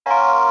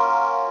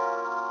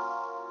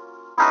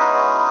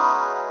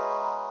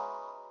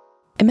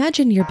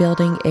Imagine you're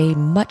building a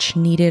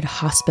much-needed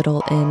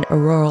hospital in a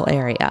rural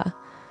area,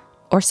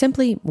 or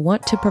simply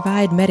want to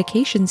provide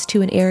medications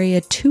to an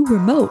area too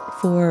remote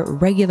for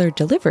regular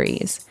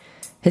deliveries.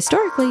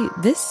 Historically,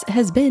 this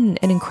has been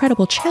an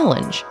incredible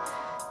challenge.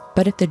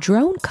 But if the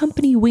drone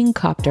company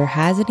Wingcopter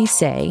has any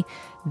say,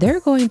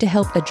 they're going to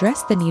help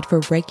address the need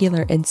for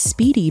regular and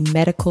speedy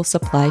medical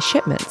supply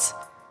shipments.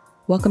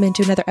 Welcome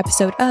into another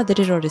episode of the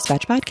Digital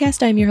Dispatch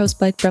Podcast. I'm your host,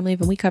 Blythe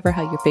Brumleve, and we cover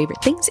how your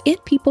favorite things and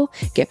people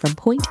get from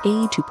point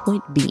A to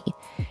point B.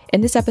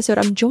 In this episode,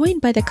 I'm joined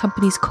by the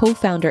company's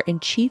co-founder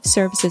and chief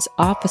services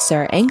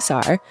officer,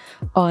 Angsar,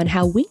 on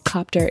how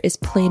Wingcopter is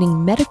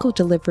planning medical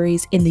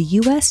deliveries in the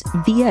U.S.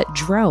 via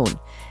drone.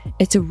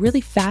 It's a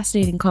really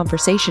fascinating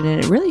conversation,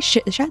 and it really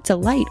sheds a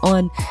light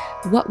on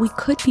what we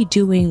could be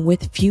doing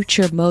with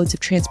future modes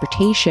of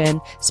transportation,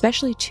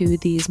 especially to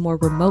these more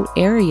remote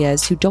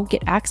areas who don't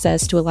get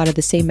access to a lot of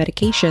the same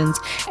medications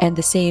and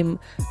the same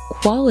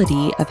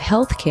quality of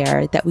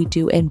healthcare that we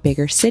do in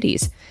bigger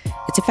cities.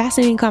 It's a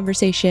fascinating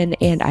conversation,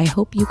 and I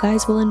hope you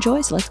guys will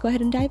enjoy. So let's go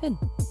ahead and dive in.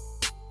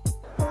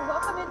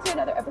 Welcome into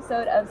another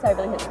episode of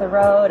Cyberly Hits the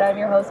Road. I'm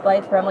your host,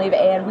 Blythe Brumleve,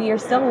 and we are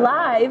still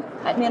live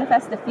at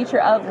Manifest the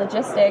Future of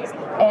Logistics,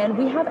 and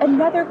we have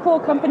another cool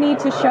company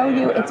to show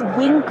you. It's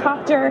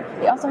Wingcopter.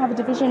 They also have a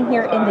division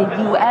here in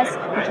the U.S.,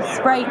 which is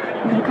Sprite.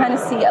 You can kind of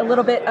see a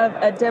little bit of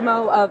a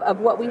demo of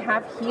what we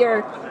have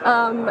here.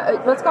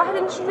 Let's go ahead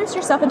and introduce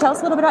yourself and tell us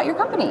a little bit about your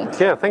company.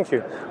 Yeah, thank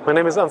you. My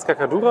name is Ansgar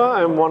Kadura.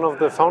 I'm one of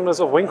the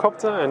founders of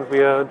Wingcopter, and we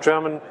are a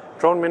German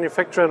drone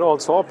manufacturer and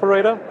also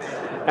operator.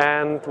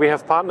 And we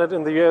have partnered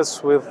in the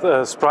US with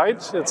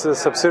Sprite. It's a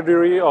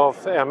subsidiary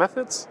of Air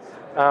Methods,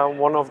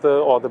 one of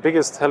the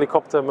biggest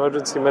helicopter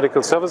emergency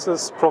medical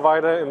services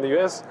provider in the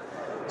US.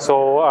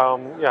 So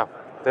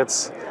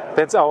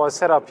that's our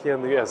setup here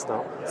in the US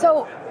now.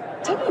 So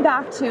take me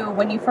back to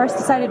when you first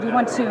decided you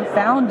want to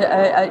found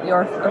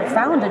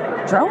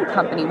a drone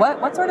company.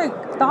 What sort of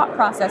thought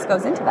process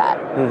goes into that?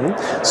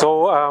 Mm-hmm.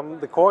 So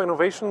the core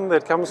innovation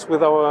that comes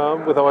with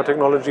our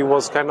technology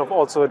was kind of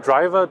also a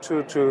driver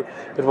to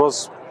it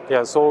was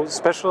so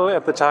special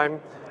at the time.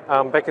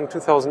 Back in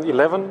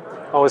 2011,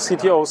 our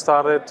CTO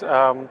started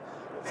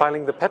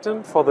filing the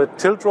patent for the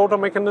tilt rotor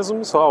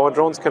mechanism, so our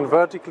drones can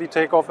vertically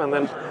take off and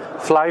then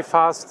fly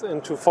fast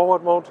into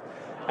forward mode.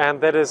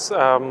 And that is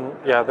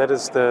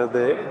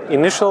the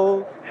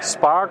initial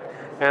spark.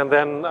 And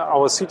then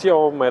our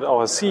CTO met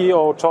our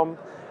CEO, Tom,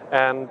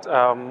 and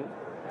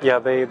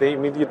they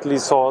immediately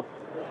thought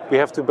we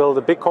have to build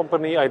a big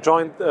company. I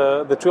joined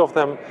the two of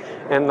them,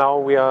 and now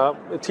we are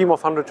a team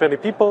of 120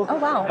 people. Oh,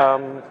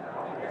 wow.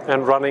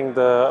 And running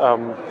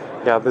the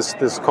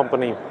this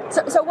company.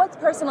 So what's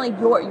personally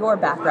your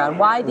background?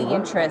 Why the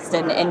interest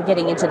in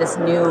getting into this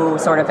new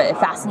sort of a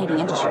fascinating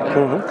industry?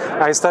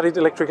 Mm-hmm. I studied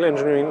electrical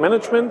engineering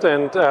management,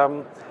 and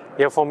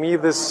for me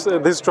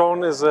this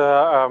drone is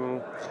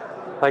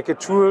like a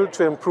tool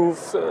to improve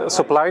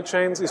supply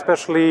chains,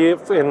 especially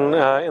in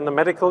the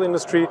medical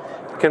industry.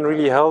 It can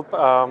really help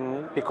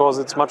because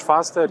it's much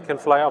faster. It can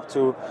fly up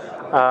to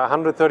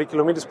 130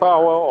 kilometers per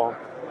hour or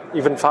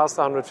even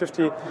faster,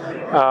 150.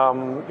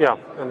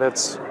 And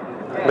that's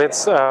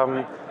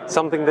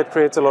something that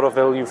creates a lot of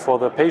value for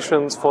the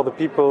patients, for the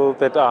people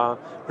that are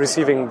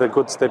receiving the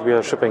goods that we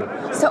are shipping.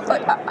 So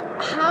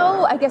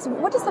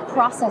what does the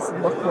process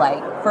look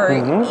like for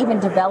even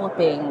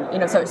developing,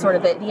 sort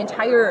of the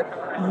entire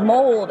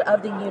mold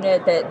of the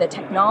unit, the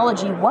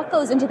technology? What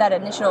goes into that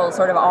initial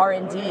sort of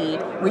R&D,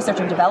 research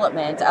and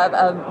development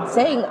of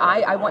saying,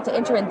 I want to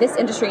enter in this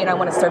industry and I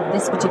want to start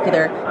this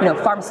particular,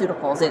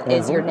 pharmaceuticals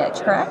is your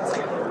niche,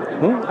 correct?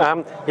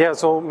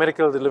 So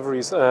medical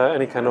deliveries,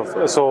 any kind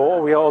of.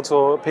 So we are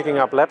also picking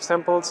up lab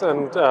samples,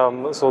 and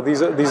so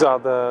these are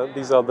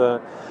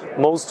the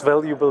most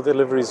valuable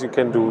deliveries you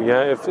can do.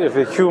 Yeah, if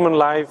a human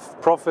life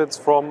profits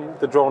from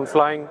the drone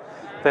flying,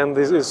 then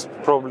this is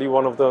probably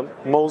one of the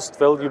most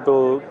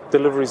valuable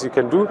deliveries you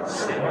can do,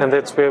 and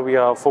that's where we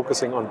are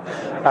focusing on.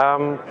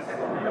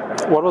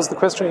 What was the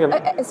question again?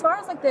 As far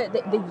as like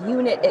the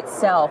unit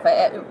itself,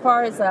 as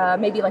far as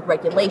maybe like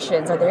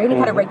regulations, are there any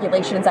kind of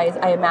regulations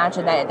I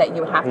imagine that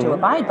you would have to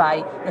abide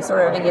by,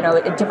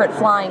 different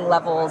flying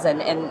levels,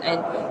 and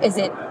is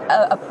it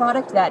a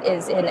product that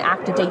is in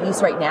active day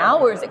use right now,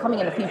 or is it coming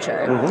in the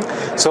future?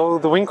 Mm-hmm. So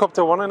the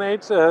Wingcopter 1 and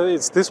 8,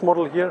 it's this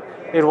model here.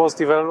 It was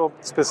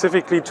developed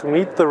specifically to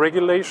meet the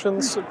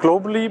regulations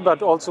globally,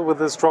 but also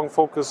with a strong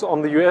focus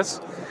on the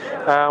US,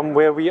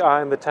 where we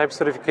are in the type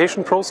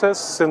certification process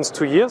since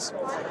 2 years.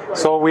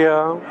 So we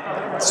are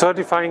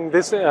certifying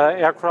this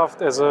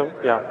aircraft as a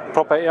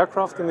proper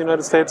aircraft in the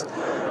United States.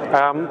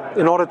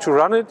 In order to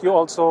run it, you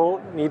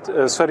also need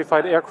a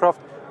certified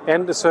aircraft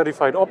and a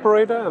certified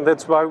operator, and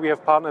that's why we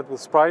have partnered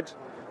with Sprite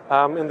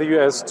in the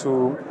US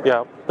to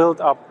build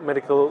up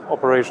medical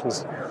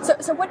operations.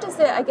 So what does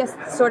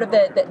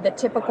the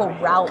typical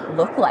route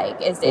look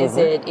like? Is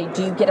it,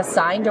 do you get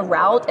assigned a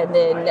route and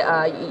then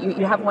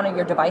you have one of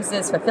your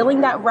devices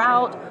fulfilling that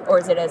route, or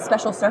is it a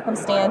special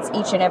circumstance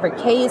each and every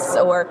case?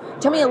 Or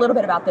tell me a little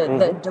bit about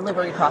the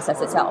delivery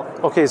process itself.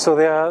 Okay, so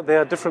there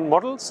are different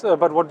models,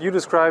 but what you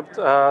described,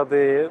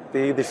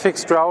 the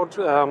fixed route,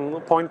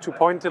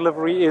 point-to-point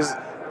delivery is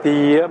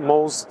the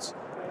most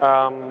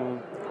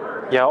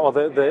or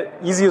the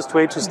easiest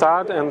way to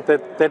start, and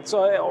that's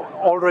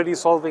already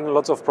solving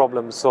lots of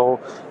problems. So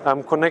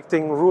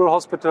connecting rural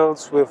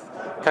hospitals with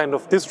kind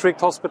of district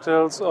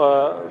hospitals,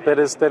 that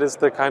is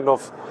the kind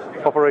of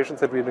operations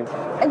that we're doing.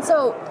 And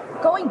so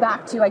going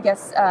back to, I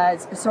guess,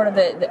 sort of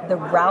the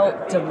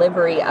route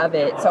delivery of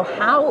it, so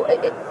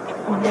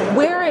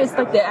where is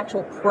like the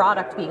actual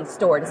product being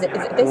stored? Is it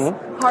this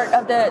part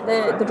of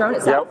the drone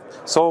itself?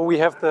 Yeah, so we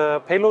have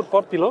the payload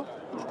pod below.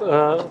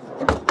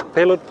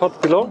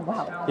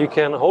 Wow. You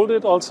can hold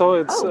it also.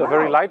 It's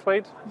very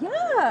lightweight.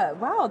 Yeah,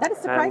 wow, that is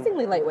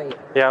surprisingly lightweight.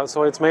 Yeah,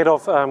 so it's made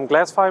of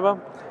glass fiber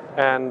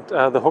and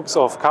the hooks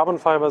of carbon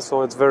fiber,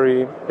 so it's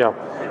very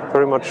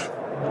much.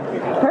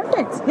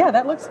 Perfect. Yeah,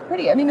 that looks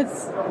pretty. I mean,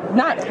 it's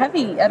not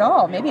heavy at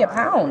all, maybe a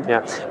pound.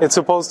 Yeah, it's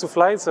supposed to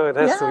fly, so it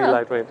has to be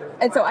lightweight.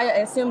 And so I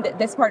assume that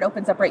this part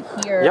opens up right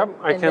here. Yep,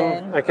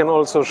 I can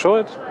also show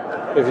it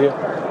if you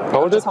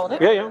hold it. Hold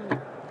it? Yeah,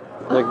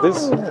 like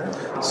this.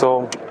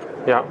 So,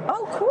 yeah.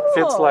 Oh, cool.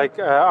 Fits like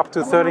up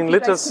to 13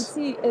 liters.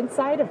 You guys can see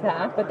inside of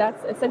that, but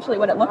that's essentially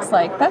what it looks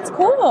like. That's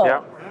cool.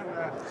 Yeah.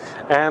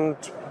 And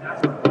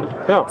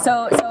yeah.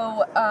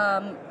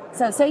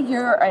 So say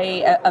you're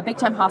a big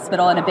time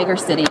hospital in a bigger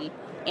city,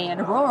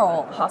 and a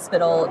rural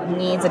hospital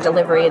needs a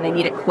delivery and they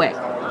need it quick.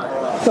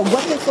 So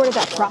what does sort of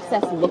that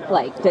process look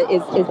like?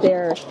 Is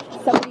there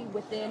somebody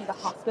within the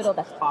hospital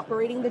that's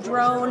operating the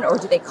drone, or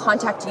do they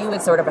contact you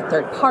as sort of a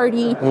third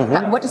party?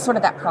 What does sort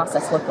of that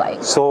process look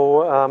like?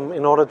 So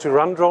in order to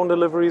run drone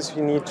deliveries,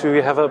 you need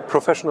to have a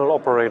professional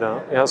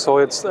operator. Yeah, so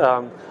it's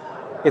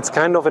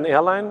kind of an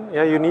airline.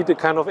 Yeah, you need a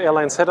kind of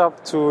airline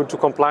setup to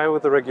comply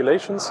with the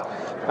regulations.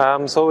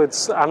 So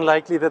it's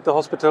unlikely that the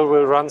hospital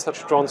will run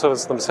such drone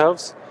service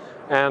themselves.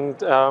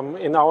 And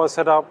in our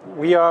setup,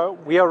 we are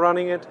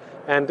running it.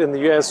 And in the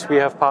US, we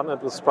have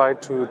partnered with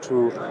Sprite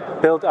to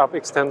build up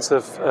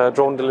extensive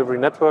drone delivery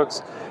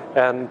networks.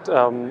 And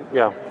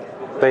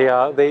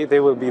they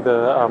will be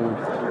the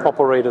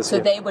operators. So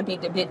they would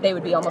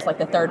be almost like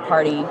the third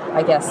party,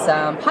 I guess,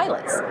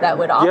 pilots that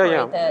would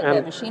operate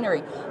the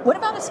machinery. What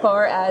about as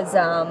far as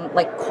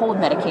like cold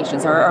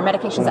medications or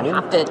medications that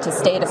have to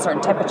stay at a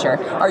certain temperature?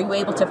 Are you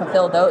able to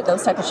fulfill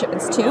those type of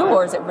shipments too,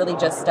 or is it really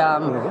just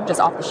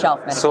off the shelf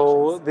medications?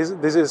 So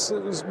this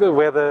is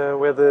where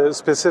the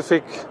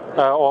specific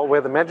or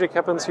where the magic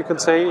happens, you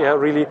could say. Yeah,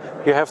 really,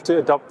 you have to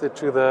adapt it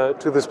to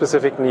the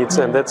specific needs,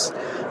 and that's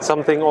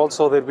something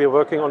also that we're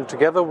working on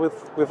together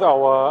with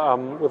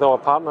our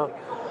partner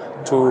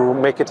to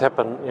make it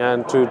happen,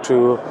 and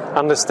to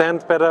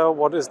understand better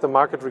what is the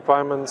market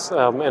requirements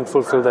and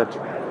fulfill that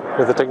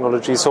with the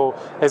technology. So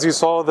as you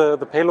saw,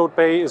 the payload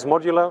bay is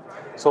modular,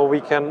 so we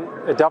can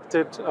adapt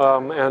it,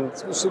 and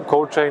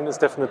cold chain is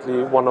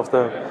definitely one of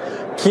the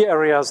key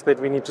areas that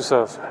we need to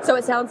serve. So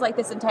it sounds like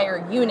this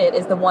entire unit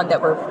is the one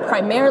that will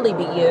primarily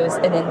be used,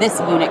 and then this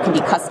unit can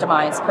be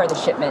customized per the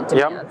shipment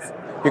demands.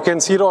 Yep. You can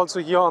see it also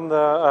here on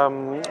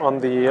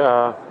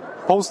the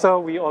poster.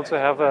 We also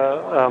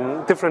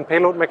have different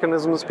payload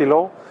mechanisms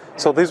below.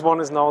 So this one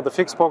is now the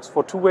fixed box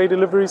for two-way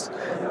deliveries,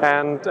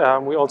 and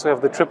we also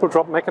have the triple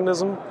drop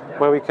mechanism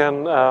where we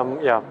can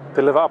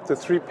deliver up to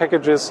 3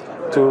 packages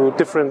to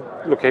different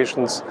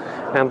locations,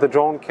 and the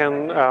drone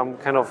can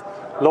kind of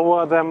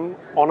lower them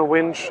on a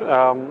winch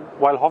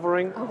while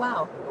hovering. Oh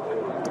wow!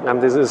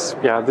 And this is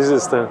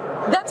the.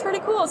 That's pretty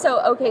cool. So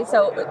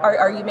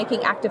are you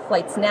making active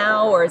flights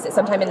now, or is it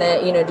sometime in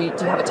the do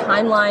you have a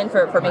timeline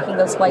for making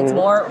those flights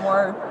more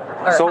or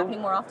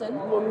happening more often?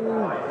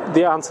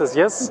 The answer is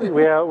yes.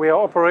 We are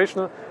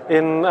operational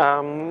in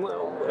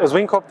as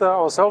Wingcopter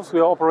ourselves. We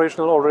are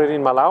operational already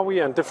in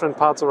Malawi and different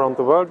parts around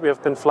the world. We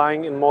have been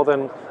flying in more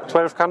than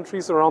 12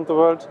 countries around the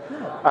world.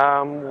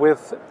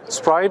 With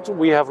Sprite,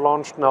 we have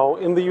launched now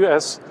in the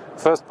US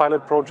first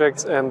pilot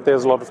projects, and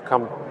there's a lot to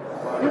come.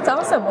 That's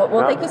awesome.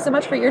 Well, thank you so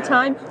much for your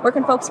time. Where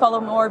can folks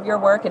follow more of your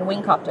work in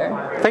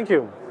Wingcopter? Thank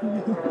you.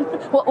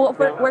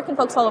 Where can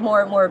folks follow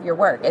more of your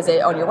work? Is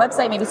it on your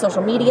website, maybe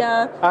social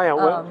media?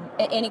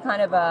 Any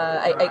kind of,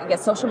 I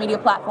guess, social media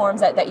platforms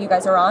that you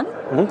guys are on?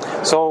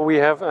 Mm-hmm. So we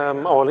have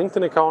our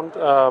LinkedIn account,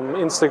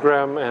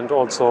 Instagram, and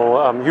also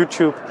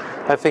YouTube.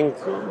 I think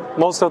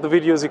most of the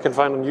videos you can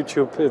find on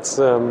YouTube. It's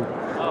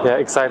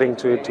exciting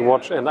to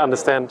watch and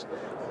understand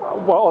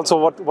also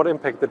what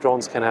impact the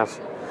drones can have.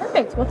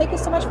 Perfect. Well, thank you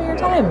so much for your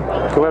time.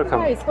 You're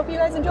welcome. Hope you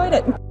guys enjoyed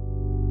it.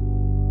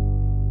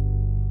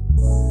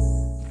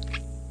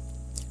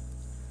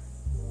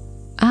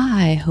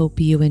 I hope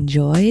you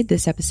enjoyed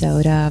this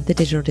episode of the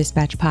Digital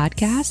Dispatch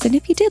podcast. And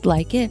if you did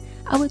like it,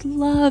 I would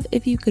love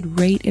if you could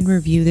rate and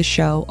review the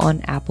show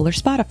on Apple or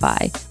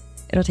Spotify.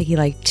 It'll take you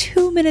like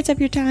 2 minutes of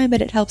your time,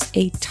 but it helps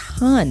a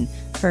ton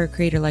for a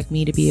creator like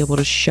me to be able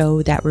to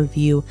show that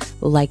review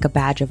like a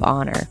badge of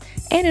honor.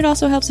 And it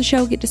also helps the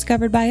show get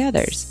discovered by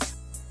others.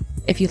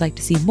 If you'd like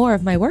to see more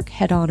of my work,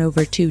 head on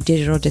over to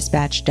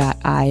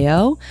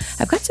digitaldispatch.io.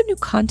 I've got some new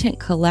content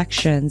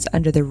collections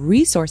under the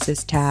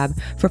resources tab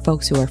for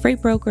folks who are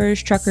freight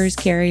brokers, truckers,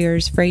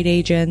 carriers, freight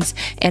agents,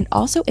 and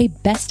also a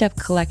best of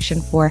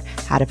collection for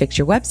how to fix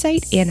your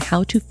website and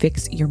how to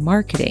fix your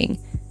marketing.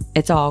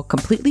 It's all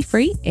completely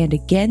free. And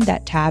again,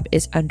 that tab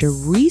is under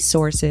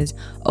resources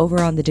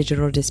over on the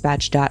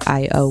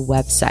digitaldispatch.io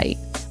website.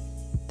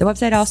 The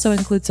website also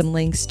includes some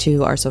links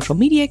to our social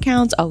media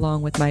accounts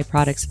along with my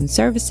products and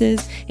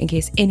services in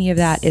case any of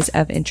that is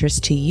of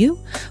interest to you.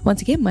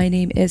 Once again, my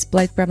name is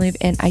Blythe Brumleve,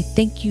 and I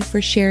thank you for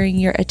sharing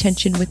your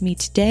attention with me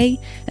today.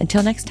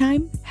 Until next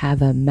time,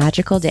 have a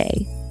magical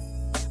day.